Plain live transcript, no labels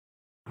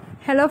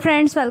Hello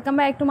friends, welcome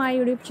back to my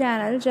YouTube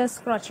channel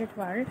Just Crochet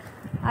World.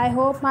 I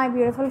hope my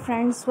beautiful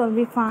friends will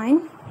be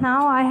fine.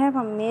 Now I have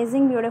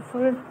amazing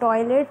beautiful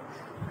toilet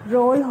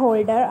roll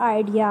holder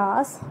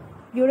ideas,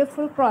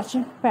 beautiful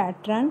crochet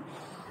pattern.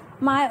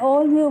 My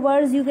all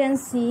viewers, you can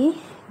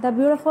see the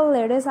beautiful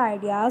latest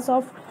ideas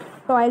of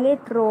toilet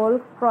roll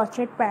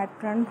crochet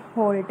pattern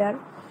holder.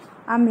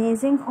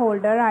 Amazing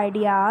holder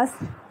ideas.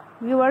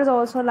 Viewers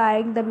also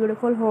like the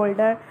beautiful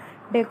holder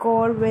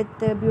decor with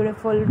the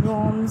beautiful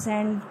rooms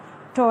and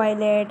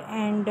toilet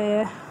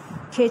and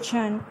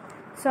kitchen.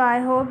 So I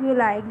hope you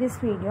like this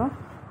video.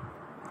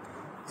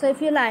 So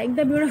if you like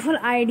the beautiful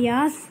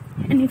ideas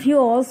and if you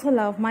also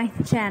love my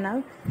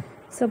channel,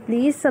 so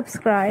please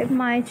subscribe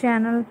my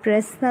channel,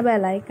 press the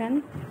bell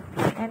icon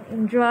and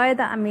enjoy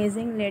the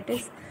amazing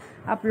latest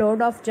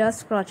upload of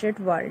Just Crochet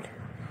World.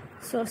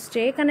 So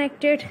stay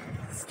connected,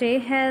 stay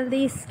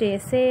healthy, stay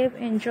safe,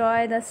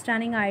 enjoy the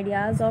stunning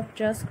ideas of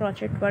Just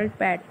Crochet World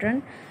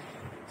pattern.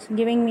 So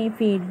giving me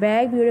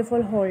feedback,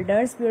 beautiful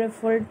holders,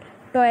 beautiful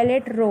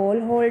toilet roll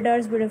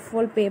holders,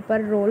 beautiful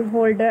paper roll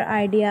holder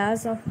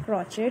ideas of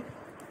crochet.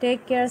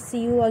 Take care,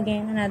 see you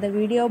again another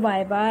video.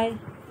 Bye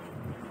bye.